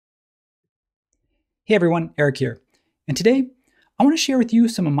Hey everyone, Eric here. And today, I want to share with you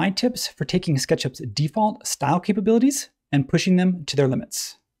some of my tips for taking SketchUp's default style capabilities and pushing them to their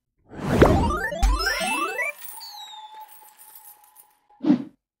limits.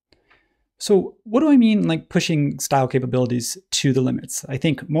 So what do I mean like pushing style capabilities to the limits? I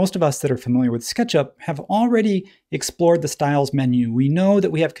think most of us that are familiar with SketchUp have already explored the styles menu. We know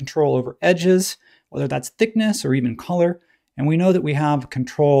that we have control over edges, whether that's thickness or even color. And we know that we have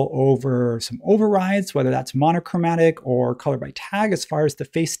control over some overrides, whether that's monochromatic or color by tag as far as the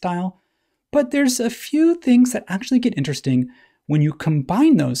face style. But there's a few things that actually get interesting when you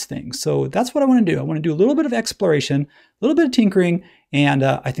combine those things. So that's what I want to do. I want to do a little bit of exploration, a little bit of tinkering, and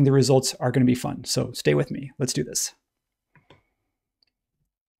I think the results are going to be fun. So stay with me. Let's do this.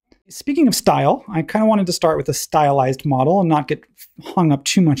 Speaking of style, I kind of wanted to start with a stylized model and not get hung up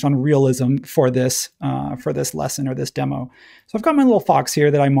too much on realism for this lesson or this demo. So I've got my little fox here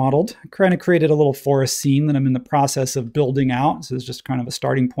that I modeled. I kind of created a little forest scene that I'm in the process of building out. So it's just kind of a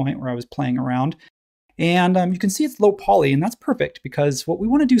starting point where I was playing around. And you can see it's low poly, and that's perfect because what we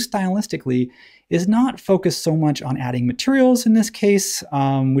want to do stylistically is not focus so much on adding materials in this case.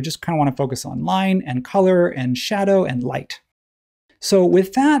 We just kind of want to focus on line and color and shadow and light. So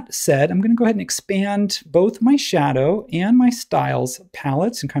with that said, I'm going to go ahead and expand both my shadow and my styles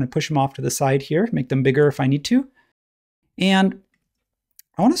palettes and kind of push them off to the side here, make them bigger if I need to. And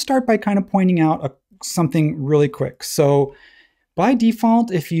I want to start by kind of pointing out something really quick. So by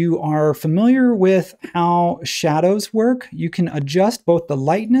default, if you are familiar with how shadows work, you can adjust both the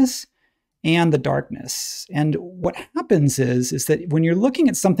lightness and the darkness. And what happens is that when you're looking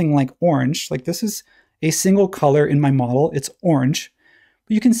at something like orange, like this is a single color in my model, it's orange.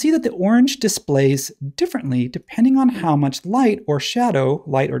 But you can see that the orange displays differently depending on how much light or shadow,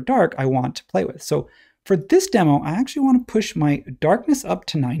 light or dark, I want to play with. So for this demo, I actually want to push my darkness up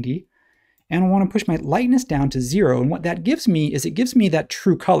to 90, and I want to push my lightness down to 0. And what that gives me is it gives me that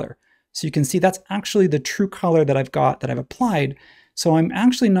true color. So you can see that's actually the true color that I've got, that I've applied. So I'm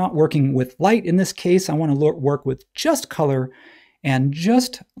actually not working with light in this case. I want to work with just color and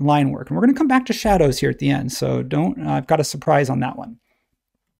just line work. And we're going to come back to shadows here at the end, so I've got a surprise on that one.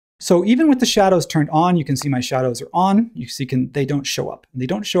 So even with the shadows turned on, you can see my shadows are on. You see they don't show up. They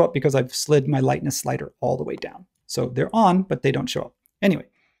don't show up because I've slid my lightness slider all the way down. So they're on, but they don't show up. Anyway,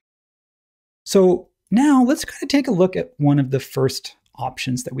 so now let's kind of take a look at one of the first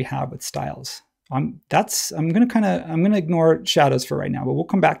options that we have with styles. I'm going to ignore shadows for right now, but we'll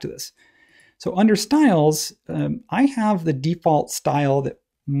come back to this. So under styles, I have the default style that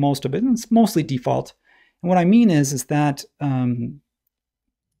most of it, and it's mostly default. And what I mean is that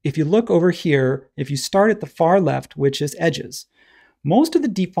if you look over here, if you start at the far left, which is edges, most of the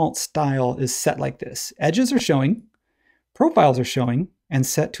default style is set like this. Edges are showing, profiles are showing, and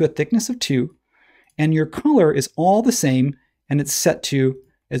set to a thickness of 2. And your color is all the same, and it's set to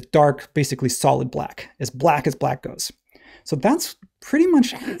as dark, basically solid black as black goes. So that's pretty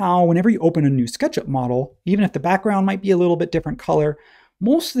much how, whenever you open a new SketchUp model, even if the background might be a little bit different color,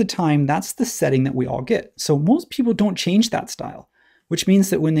 most of the time that's the setting that we all get. So most people don't change that style, which means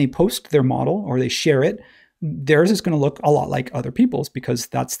that when they post their model or they share it, theirs is going to look a lot like other people's because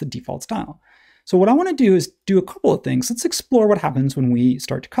that's the default style. So what I want to do is do a couple of things. Let's explore what happens when we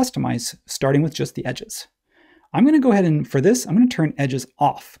start to customize, starting with just the edges. I'm going to go ahead and for this, I'm going to turn edges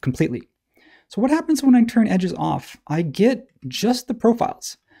off completely. So what happens when I turn edges off? I get just the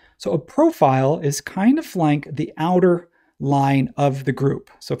profiles. So a profile is kind of like the outer line of the group.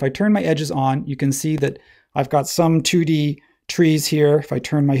 So if I turn my edges on, you can see that I've got some 2D trees here. If I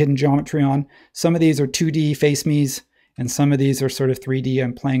turn my hidden geometry on, some of these are 2D face me's, and some of these are sort of 3D.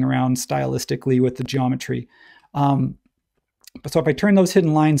 I'm playing around stylistically with the geometry. So if I turn those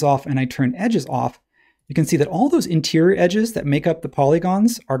hidden lines off and I turn edges off, you can see that all those interior edges that make up the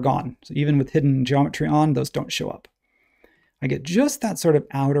polygons are gone. So even with hidden geometry on, those don't show up. I get just that sort of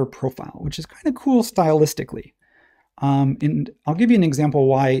outer profile, which is kind of cool stylistically. And I'll give you an example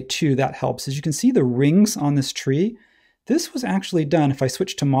why, too, that helps. As you can see the rings on this tree, this was actually done, if I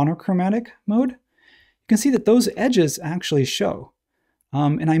switch to monochromatic mode, you can see that those edges actually show.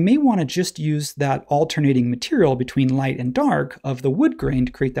 And I may want to just use that alternating material between light and dark of the wood grain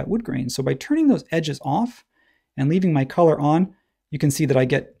to create that wood grain. So by turning those edges off and leaving my color on, you can see that I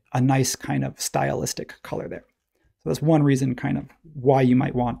get a nice kind of stylistic color there. So that's one reason kind of why you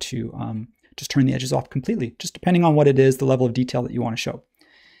might want to just turn the edges off completely, just depending on what it is, the level of detail that you want to show.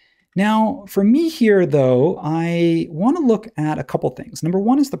 Now, for me here, though, I want to look at a couple things. Number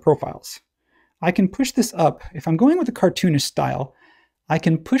one is the profiles. I can push this up. If I'm going with a cartoonish style, I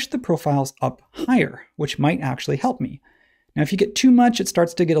can push the profiles up higher, which might actually help me. Now, if you get too much, it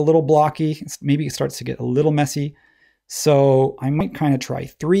starts to get a little blocky. Maybe it starts to get a little messy. So I might kind of try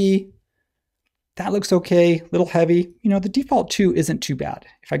 3. That looks okay, a little heavy. You know, the default 2 isn't too bad.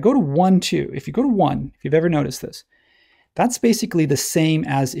 If I go to 1, 2, if you go to 1, if you've ever noticed this, that's basically the same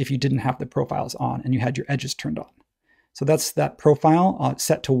as if you didn't have the profiles on and you had your edges turned on. So that's that profile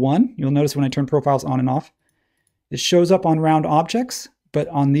set to 1. You'll notice when I turn profiles on and off, it shows up on round objects, but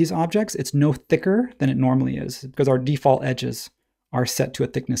on these objects, it's no thicker than it normally is because our default edges are set to a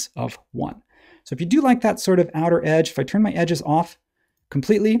thickness of 1. So if you do like that sort of outer edge, if I turn my edges off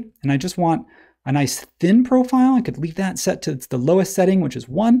completely and I just want a nice thin profile, I could leave that set to the lowest setting, which is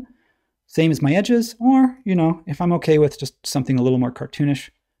 1, same as my edges, or, you know, if I'm okay with just something a little more cartoonish,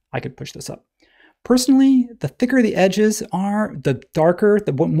 I could push this up. Personally, the thicker the edges are, the darker,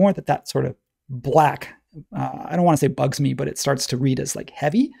 the more that sort of black, I don't want to say bugs me, but it starts to read as like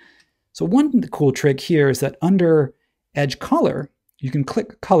heavy. So one cool trick here is that under edge color, you can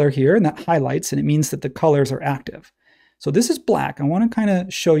click color here and that highlights and it means that the colors are active. So this is black. I want to kind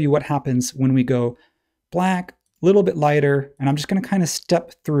of show you what happens when we go black, a little bit lighter, and I'm just going to kind of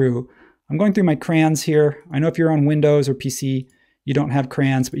step through. I'm going through my crayons here. I know if you're on Windows or PC, you don't have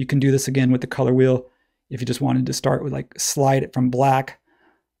crayons, but you can do this again with the color wheel if you just wanted to start with like slide it from black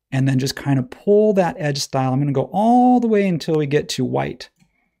and then just kind of pull that edge style. I'm going to go all the way until we get to white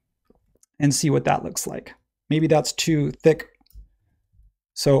and see what that looks like. Maybe that's too thick.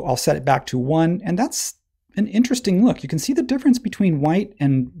 So I'll set it back to 1, and that's an interesting look. You can see the difference between white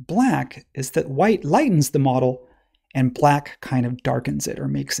and black is that white lightens the model and black kind of darkens it or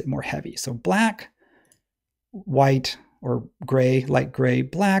makes it more heavy. So black, white, or gray, light gray,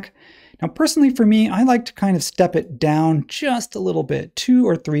 black. Now, personally for me, I like to kind of step it down just a little bit, 2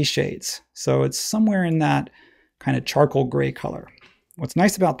 or 3 shades. So it's somewhere in that kind of charcoal gray color. What's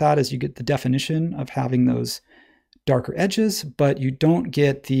nice about that is you get the definition of having those darker edges, but you don't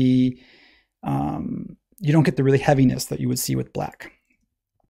get the really heaviness that you would see with black.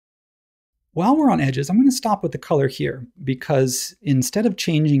 While we're on edges, I'm going to stop with the color here because instead of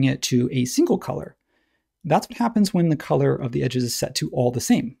changing it to a single color, that's what happens when the color of the edges is set to all the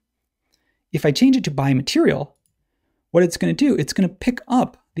same. If I change it to by material, what it's going to do, it's going to pick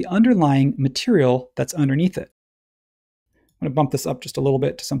up the underlying material that's underneath it. I'm going to bump this up just a little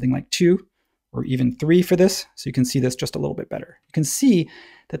bit to something like 2 or even 3 for this, so you can see this just a little bit better. You can see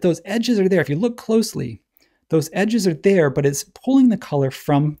that those edges are there. If you look closely, those edges are there, but it's pulling the color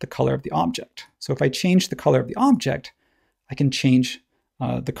from the color of the object. So if I change the color of the object, I can change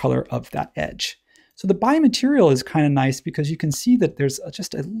the color of that edge. So the by material is kind of nice because you can see that there's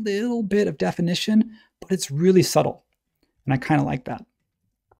just a little bit of definition, but it's really subtle. And I kind of like that.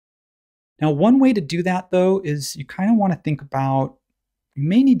 Now, one way to do that though, is you kind of want to think about, you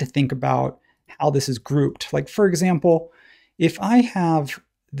may need to think about how this is grouped. Like for example, if I have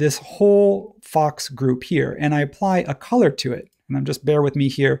this whole fox group here and I apply a color to it, and I'm just bear with me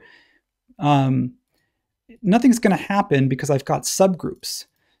here, nothing's going to happen because I've got subgroups.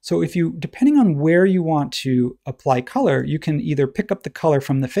 So if you, depending on where you want to apply color, you can either pick up the color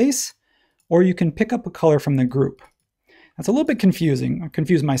from the face or you can pick up a color from the group. That's a little bit confusing. I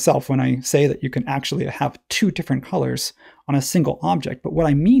confuse myself when I say that you can actually have 2 different colors on a single object. But what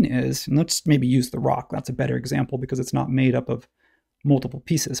I mean is, and let's maybe use the rock. That's a better example because it's not made up of multiple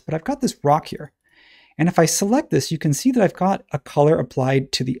pieces. But I've got this rock here. And if I select this, you can see that I've got a color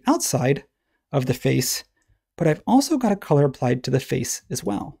applied to the outside of the face, but I've also got a color applied to the face as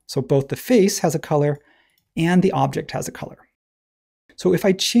well. So both the face has a color and the object has a color. So if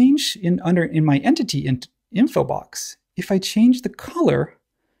I change in my entity info box, if I change the color,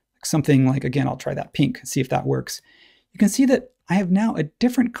 something like, again, I'll try that pink, see if that works. You can see that I have now a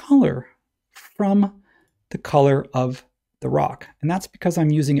different color from the color of the rock. And that's because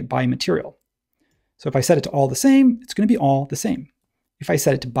I'm using it by material. So if I set it to all the same, it's going to be all the same. If I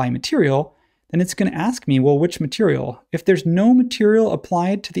set it to by material, then it's going to ask me, well, which material? If there's no material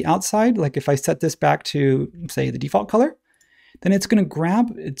applied to the outside, like if I set this back to, say, the default color, then it's going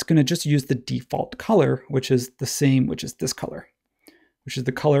to just use the default color, which is the same, which is this color, which is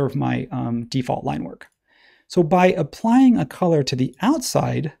the color of my default line work. So by applying a color to the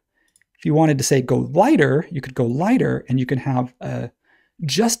outside, if you wanted to say go lighter, you could go lighter and you can have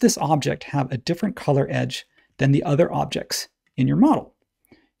just this object have a different color edge than the other objects in your model.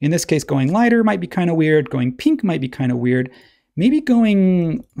 In this case, going lighter might be kind of weird. Going pink might be kind of weird. Maybe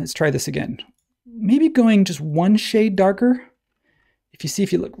going, let's try this again. Maybe going just 1 shade darker.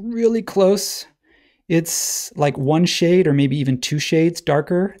 If you look really close, it's like 1 shade or maybe even 2 shades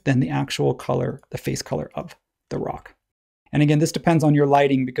darker than the actual color, the face color of the rock. And again, this depends on your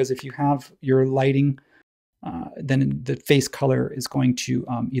lighting, because if you have your lighting then the face color is going to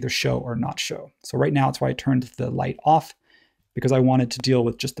either show or not show. So right now, it's why I turned the light off, because I wanted to deal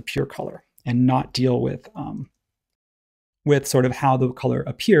with just the pure color and not deal with sort of how the color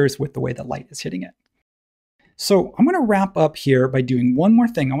appears with the way the light is hitting it. So I'm going to wrap up here by doing one more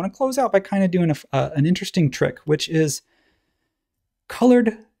thing. I want to close out by kind of doing an interesting trick, which is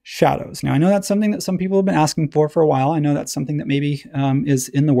colored shadows. Now, I know that's something that some people have been asking for a while. I know that's something that maybe is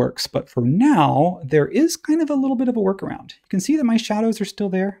in the works, but for now, there is kind of a little bit of a workaround. You can see that my shadows are still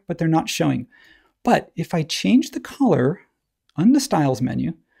there, but they're not showing. But if I change the color on the Styles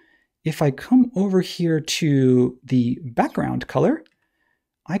menu, if I come over here to the background color,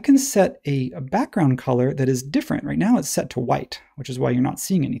 I can set a background color that is different. Right now it's set to white, which is why you're not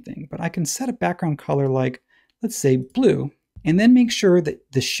seeing anything. But I can set a background color like, let's say blue, and then make sure that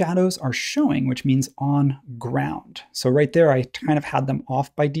the shadows are showing, which means on ground. So right there, I kind of had them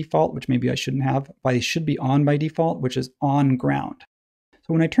off by default, which maybe I shouldn't have, but they should be on by default, which is on ground.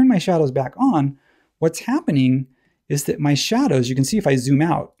 So when I turn my shadows back on, what's happening is that my shadows, you can see if I zoom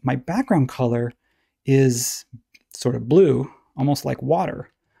out, my background color is sort of blue, almost like water.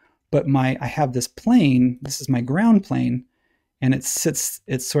 But I have this plane, this is my ground plane, and it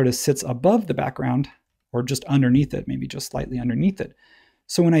sort of sits above the background, or just underneath it, maybe just slightly underneath it.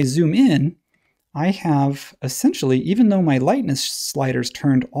 So when I zoom in, I have essentially, even though my lightness slider's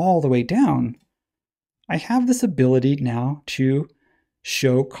turned all the way down, I have this ability now to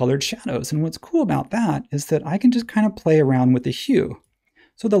show colored shadows. And what's cool about that is that I can just kind of play around with the hue.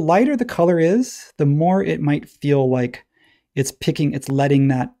 So the lighter the color is, the more it might feel like it's letting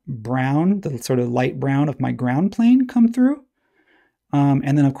that brown, the sort of light brown of my ground plane come through.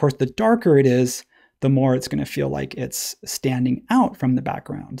 And then of course, the darker it is, the more it's going to feel like it's standing out from the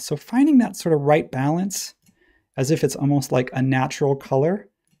background. So finding that sort of right balance, as if it's almost like a natural color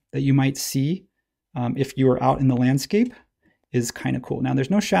that you might see if you were out in the landscape, is kind of cool. Now, there's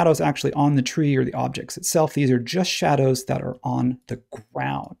no shadows actually on the tree or the objects itself. These are just shadows that are on the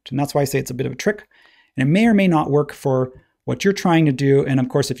ground. And that's why I say it's a bit of a trick. And it may or may not work for what you're trying to do. And of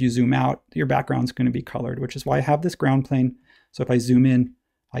course, if you zoom out, your background's going to be colored, which is why I have this ground plane. So if I zoom in,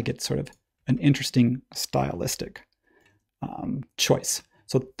 I get sort of an interesting stylistic choice.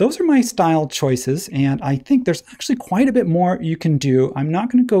 So those are my style choices. And I think there's actually quite a bit more you can do. I'm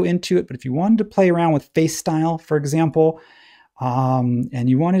not going to go into it, but if you wanted to play around with face style, for example, and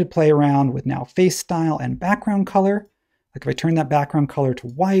you wanted to play around with now face style and background color, like if I turn that background color to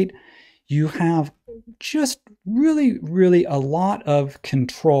white, you have just really, really a lot of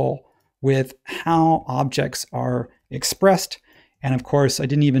control with how objects are expressed. And of course, I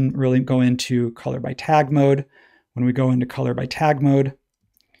didn't even really go into color by tag mode. When we go into color by tag mode,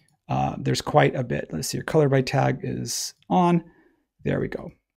 there's quite a bit. Let's see, your color by tag is on. There we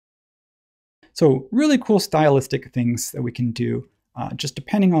go. So really cool stylistic things that we can do, just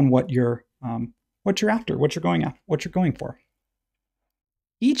depending on what you're after, what you're going for.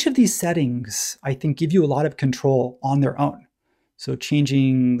 Each of these settings, I think, give you a lot of control on their own. So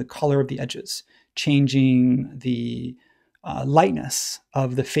changing the color of the edges, changing the lightness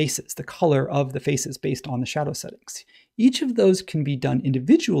of the faces, the color of the faces based on the shadow settings. Each of those can be done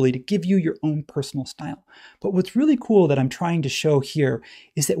individually to give you your own personal style. But what's really cool that I'm trying to show here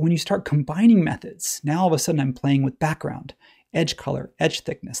is that when you start combining methods, now all of a sudden I'm playing with background, edge color, edge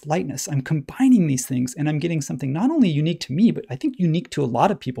thickness, lightness. I'm combining these things and I'm getting something not only unique to me, but I think unique to a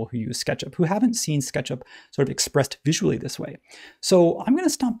lot of people who use SketchUp, who haven't seen SketchUp sort of expressed visually this way. So I'm going to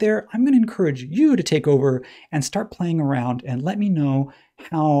stop there. I'm going to encourage you to take over and start playing around and let me know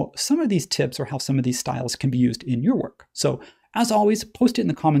how some of these tips or how some of these styles can be used in your work. So as always, post it in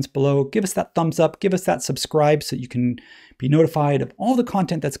the comments below. Give us that thumbs up, give us that subscribe so you can be notified of all the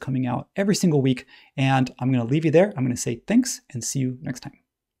content that's coming out every single week. And I'm going to leave you there. I'm going to say thanks and see you next time.